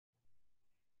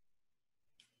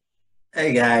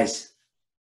Hey guys,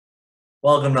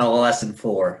 welcome to lesson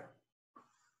 4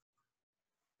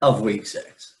 of week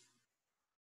 6.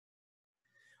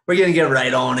 We're going to get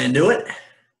right on into it,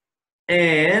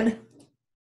 and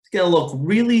it's going to look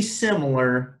really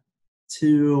similar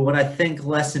to what I think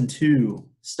lesson 2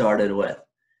 started with.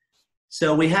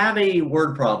 So we have a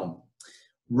word problem.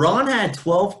 Ron had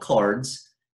 12 cards.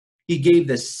 He gave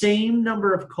the same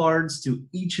number of cards to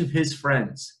each of his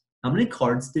friends. How many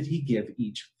cards did he give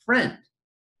each friend?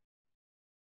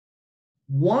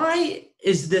 Why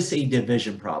is this a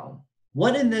division problem?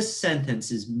 What in this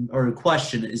sentence is, or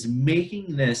question is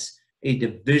making this a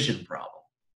division problem?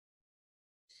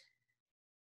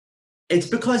 It's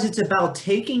because it's about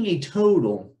taking a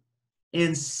total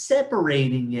and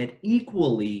separating it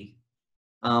equally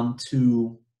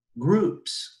to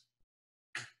groups.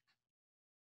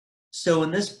 So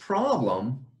in this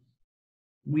problem,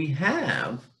 we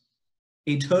have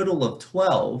a total of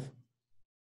 12.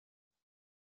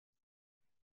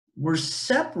 We're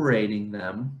separating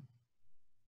them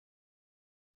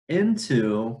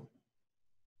into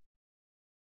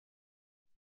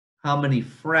how many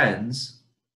friends.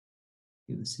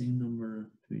 Give the same number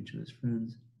to each of his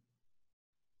friends.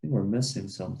 I think we're missing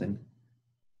something.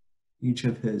 Each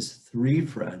of his 3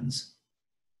 friends.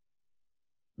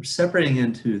 We're separating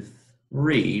into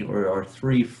 3, or our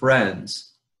 3 friends.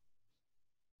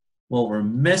 What we're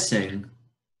missing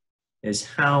is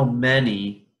how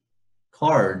many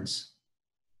cards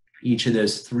each of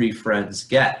those 3 friends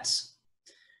gets.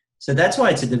 So that's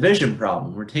why it's a division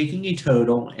problem. We're taking a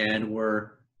total and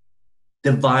we're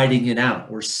dividing it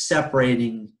out. We're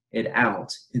separating it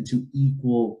out into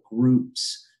equal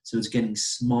groups. So it's getting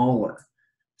smaller.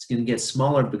 It's going to get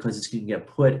smaller because it's going to get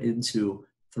put into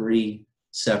 3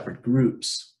 separate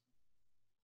groups.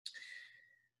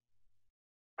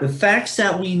 The facts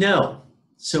that we know.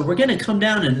 So we're going to come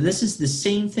down, and this is the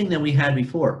same thing that we had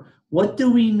before. What do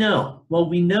we know? Well,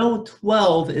 we know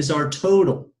 12 is our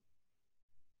total.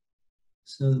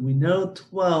 So we know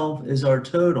 12 is our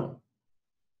total.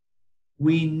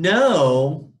 We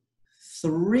know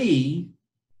 3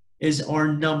 is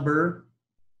our number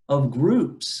of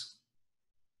groups.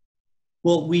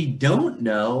 What we don't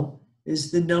know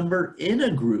is the number in a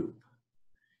group.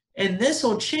 And this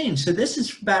will change. So this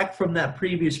is back from that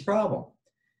previous problem.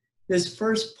 This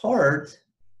first part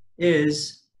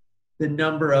is the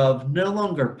number of no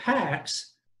longer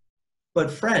packs, but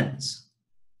friends.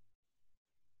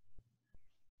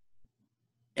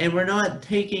 And we're not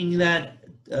taking that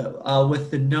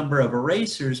with the number of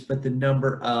erasers, but the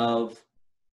number of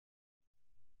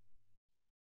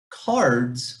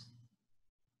cards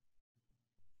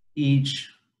each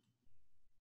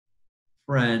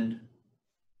friend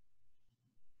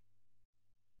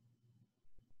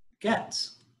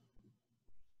gets.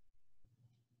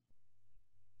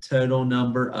 Total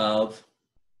number of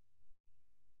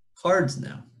cards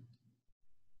now.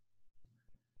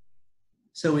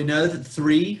 So we know that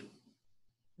 3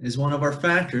 is one of our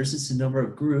factors. It's the number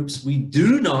of groups. We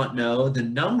do not know the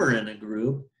number in a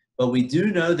group, but we do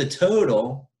know the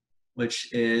total,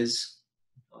 which is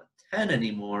not 10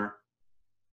 anymore,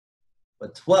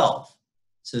 but 12.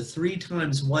 So 3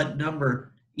 times what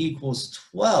number equals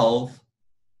 12?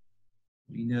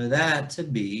 We know that to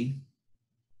be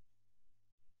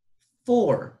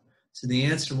 4. So the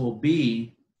answer will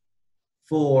be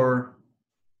 4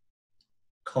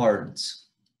 cards.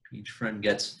 Each friend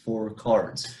gets 4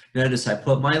 cards. Notice I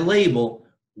put my label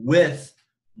with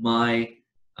my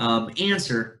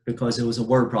answer because it was a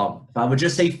word problem. If I would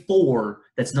just say 4,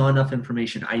 that's not enough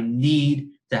information. I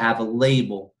need to have a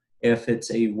label if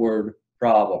it's a word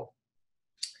problem. All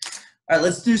right,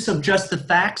 let's do some just the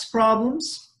facts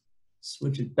problems.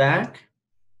 Switch it back.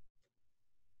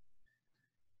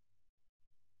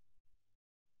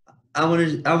 I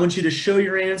want you to show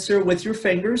your answer with your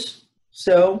fingers.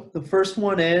 So the first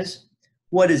one is,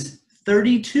 what is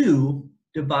 32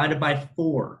 divided by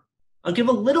 4? I'll give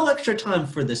a little extra time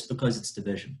for this because it's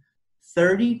division.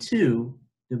 32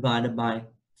 divided by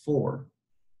 4.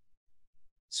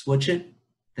 Switch it.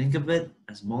 Think of it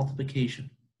as multiplication.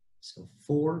 So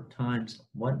 4 times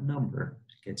what number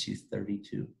gets you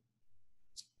 32?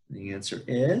 The answer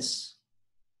is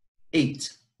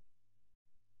 8.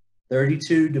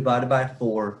 32 divided by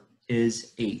 4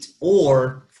 is 8,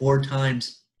 or 4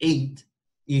 times 8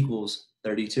 equals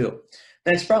 32.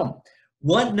 Next problem.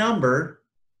 What number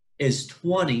is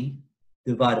 20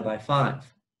 divided by 5?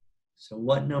 So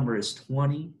what number is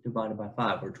 20 divided by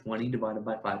 5, or 20 divided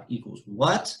by 5 equals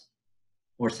what?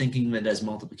 Or thinking of it as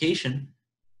multiplication,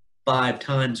 5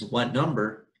 times what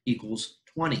number equals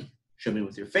 20? Show me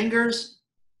with your fingers.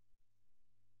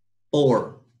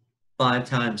 4. 5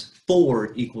 times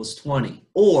 4 equals 20,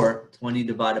 or 20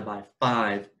 divided by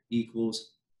 5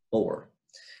 equals 4.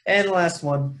 And the last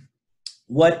one,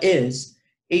 what is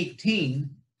 18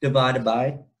 divided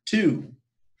by 2?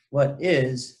 What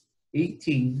is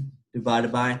 18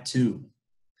 divided by 2?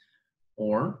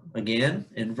 Or, again,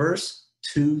 inverse,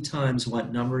 2 times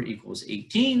what number equals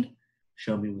 18?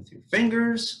 Show me with your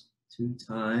fingers. 2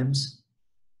 times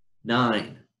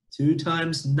 9. 2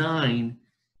 times 9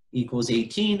 equals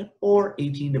 18, or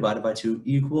 18 divided by 2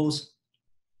 equals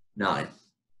 9.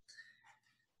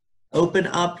 Open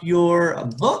up your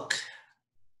book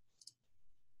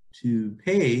to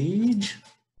page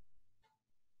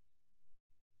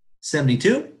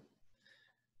 72.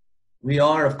 We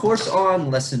are, of course,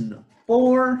 on lesson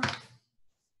 4.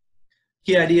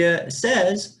 Key idea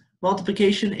says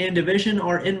multiplication and division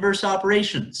are inverse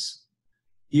operations.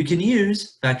 You can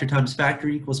use factor times factor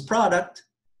equals product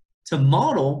to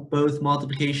model both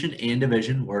multiplication and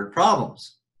division word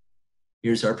problems.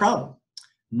 Here's our problem.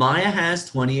 Maya has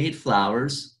 28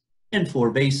 flowers and 4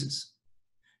 vases.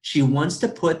 She wants to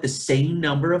put the same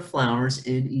number of flowers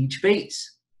in each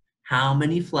vase. How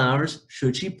many flowers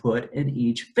should she put in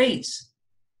each vase?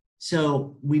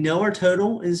 So we know our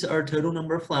total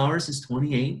number of flowers is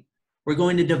 28. We're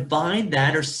going to divide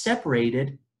that or separate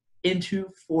it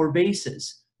into 4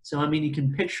 vases. So I mean, you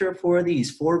can picture 4 of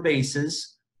these, 4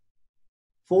 vases,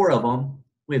 4 of them.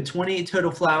 We have 28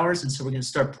 total flowers, and so we're going to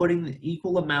start putting the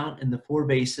equal amount in the 4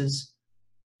 vases.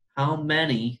 How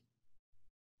many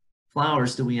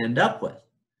flowers do we end up with?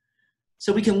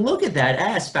 So we can look at that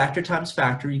as factor times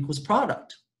factor equals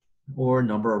product, or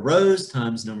number of rows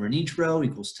times number in each row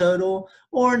equals total,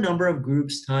 or number of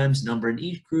groups times number in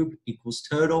each group equals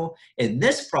total. In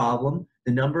this problem,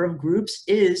 the number of groups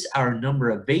is our number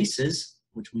of vases,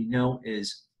 which we know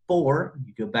is 4.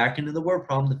 You go back into the word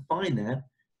problem to find that.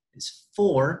 Is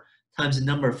 4 times the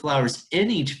number of flowers in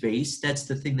each vase, that's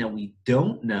the thing that we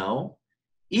don't know,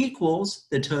 equals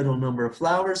the total number of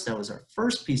flowers. That was our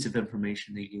first piece of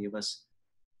information they gave us,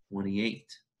 28.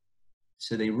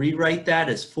 So they rewrite that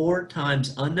as 4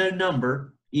 times unknown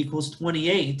number equals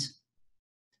 28.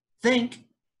 Think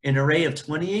an array of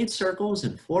 28 circles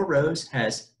and 4 rows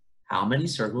has how many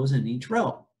circles in each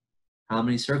row? How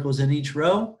many circles in each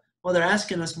row? Well, they're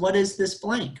asking us, what is this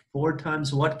blank? 4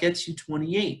 times what gets you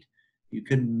 28? You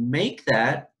could make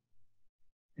that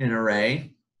an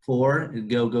array, 4, and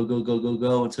go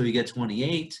until you get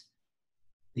 28.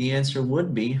 The answer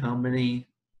would be how many,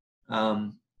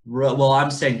 well,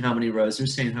 I'm saying how many rows. They're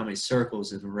saying how many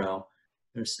circles in a row.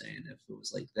 They're saying if it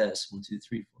was like this, 1, 2,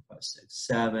 3, 4, 5, 6,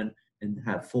 7, and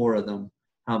have 4 of them,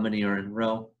 how many are in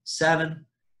row? 7,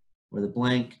 where the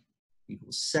blank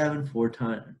equals 7. 4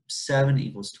 times 7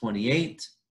 equals 28.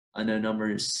 Unknown number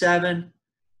is 7.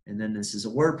 And then this is a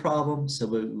word problem, so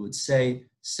we would say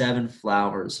 7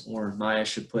 flowers, or Maya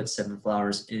should put 7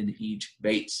 flowers in each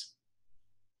vase.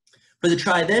 For the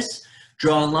try this,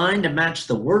 draw a line to match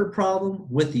the word problem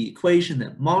with the equation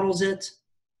that models it.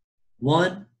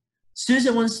 1,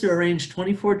 Susan wants to arrange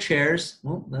 24 chairs,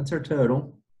 well, that's our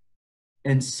total,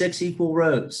 and 6 equal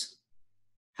rows.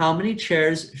 How many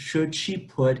chairs should she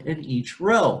put in each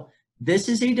row? This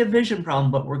is a division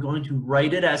problem, but we're going to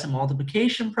write it as a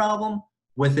multiplication problem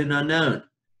with an unknown.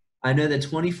 I know that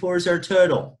 24 is our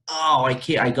total. Oh,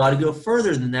 I got to go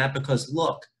further than that because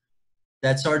look,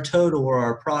 that's our total or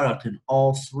our product in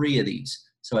all 3 of these.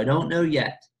 So I don't know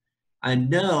yet. I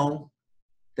know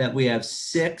that we have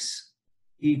 6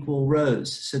 equal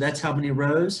rows. So that's how many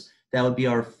rows? That would be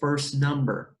our first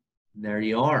number. And there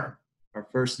you are. Our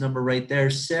first number right there,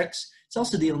 6. It's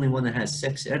also the only one that has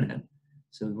 6 in it.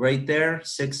 So right there,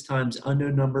 6 times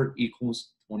unknown number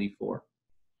equals 24.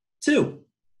 2,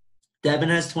 Devin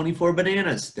has 24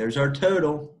 bananas. There's our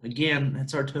total. Again,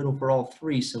 that's our total for all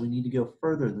 3, so we need to go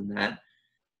further than that.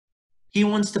 He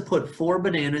wants to put 4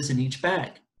 bananas in each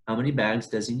bag. How many bags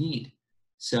does he need?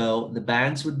 So the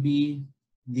bags would be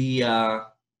the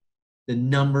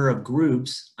number of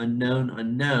groups,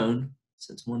 unknown.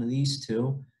 So it's one of these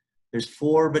 2. There's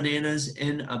 4 bananas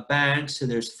in a bag, so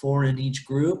there's 4 in each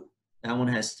group. That one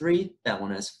has 3, that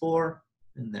one has 4,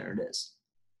 and there it is.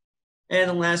 And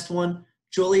the last one,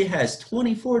 Julia has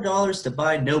 $24 to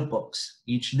buy notebooks.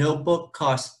 Each notebook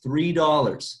costs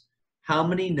 $3. How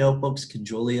many notebooks can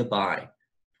Julia buy?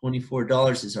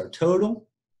 $24 is our total.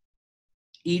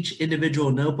 Each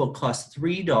individual notebook costs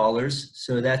 $3,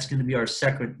 so that's going to be our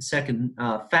second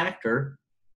factor,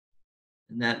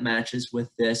 and that matches with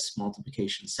this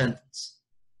multiplication sentence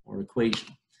or equation.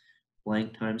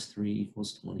 Blank times 3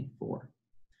 equals 24.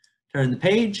 Turn the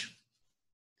page.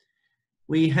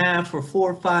 We have for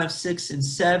 4, 5, 6, and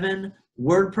 7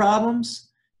 word problems.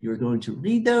 You're going to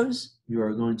read those. You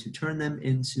are going to turn them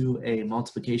into a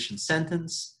multiplication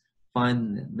sentence,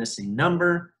 find the missing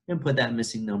number, and put that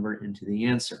missing number into the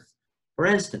answer. For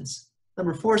instance,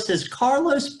 number 4 says,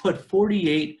 Carlos put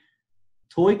 48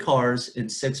 toy cars in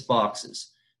 6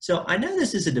 boxes. So I know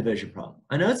this is a division problem.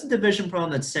 I know it's a division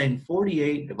problem that's saying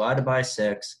 48 divided by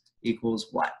 6 equals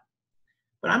what?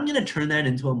 But I'm going to turn that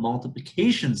into a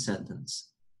multiplication sentence.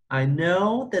 I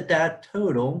know that that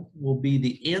total will be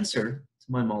the answer to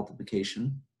my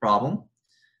multiplication problem.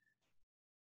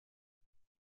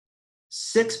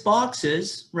 6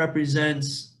 boxes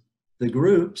represents the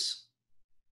groups.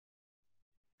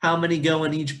 How many go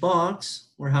in each box,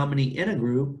 or how many in a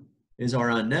group, is our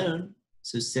unknown.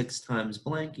 So 6 times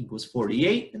blank equals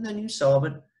 48, and then you solve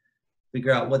it.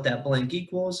 Figure out what that blank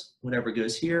equals. Whatever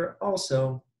goes here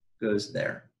also goes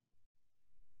there.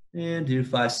 And do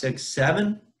 5, 6,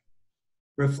 7.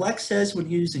 Reflect says when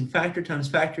using factor times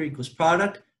factor equals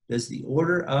product, does the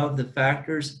order of the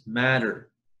factors matter?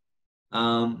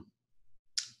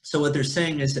 So what they're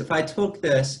saying is if I took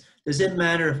this, does it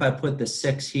matter if I put the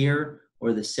 6 here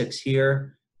or the 6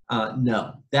 here?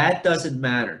 No, that doesn't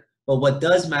matter. But what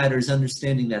does matter is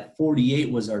understanding that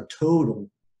 48 was our total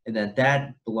and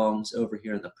that belongs over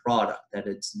here in the product, that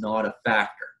it's not a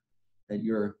factor, that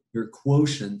your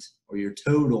quotient or your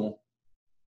total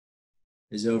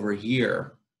is over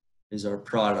here, is our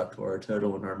product or our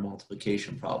total in our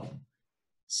multiplication problem.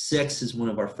 6 is one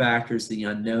of our factors. The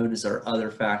unknown is our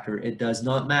other factor. It does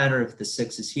not matter if the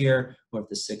 6 is here or if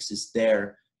the 6 is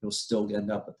there. You'll still end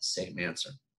up with the same answer.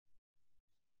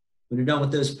 When you're done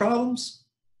with those problems,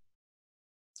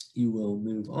 you will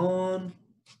move on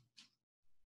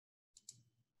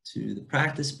to the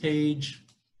practice page.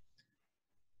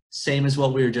 Same as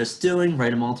what we were just doing,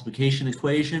 write a multiplication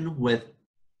equation with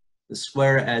the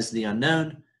square as the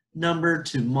unknown number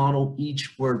to model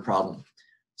each word problem.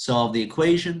 Solve the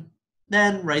equation,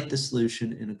 then write the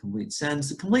solution in a complete sentence.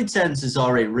 The complete sentence is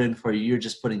already written for you, you're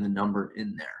just putting the number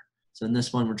in there. So in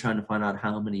this one, we're trying to find out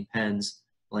how many pens,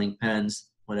 blank pens,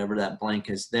 whatever that blank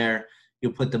is there.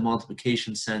 You'll put the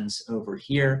multiplication sentence over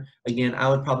here. Again, I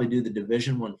would probably do the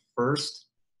division one first.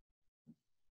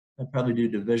 I'd probably do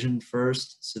division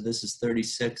first. So this is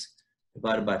 36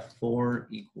 divided by 4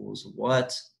 equals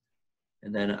what?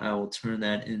 And then I will turn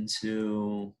that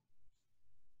into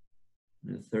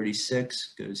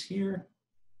 36 goes here.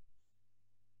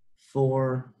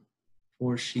 4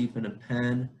 sheep and a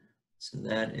pen. So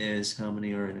that is how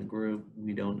many are in a group.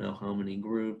 We don't know how many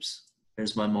groups.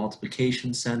 There's my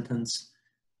multiplication sentence.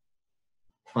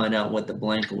 Find out what the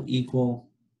blank will equal,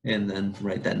 and then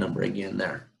write that number again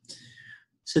there.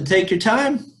 So take your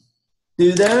time,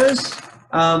 do those.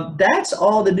 That's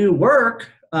all the new work.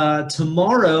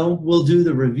 Tomorrow we'll do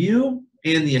the review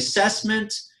and the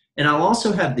assessment, and I'll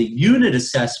also have the unit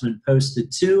assessment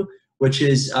posted too, which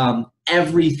is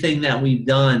everything that we've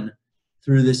done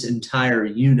through this entire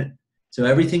unit. So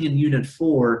everything in Unit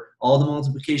 4, all the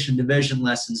multiplication division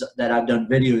lessons that I've done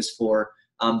videos for,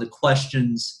 the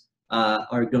questions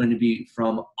are going to be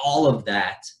from all of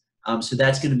that. So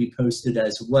that's going to be posted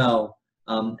as well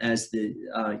as the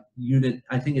unit,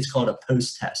 I think it's called a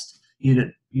post test,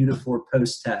 Unit 4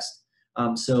 post test.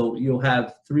 So you'll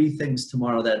have 3 things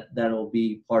tomorrow that'll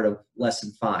be part of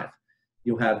Lesson 5.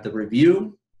 You'll have the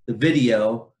review, the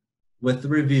video with the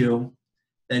review,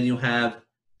 then you'll have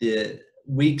the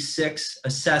Week 6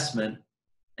 assessment,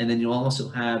 and then you'll also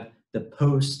have the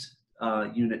post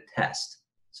unit test.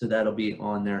 So that'll be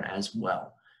on there as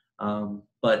well.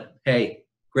 But hey,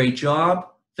 great job.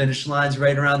 Finish line's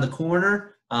right around the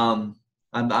corner.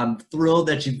 I'm thrilled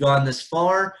that you've gone this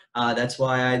far. That's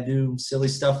why I do silly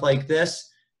stuff like this.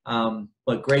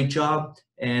 But great job,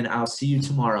 and I'll see you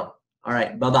tomorrow. All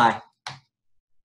right, bye-bye.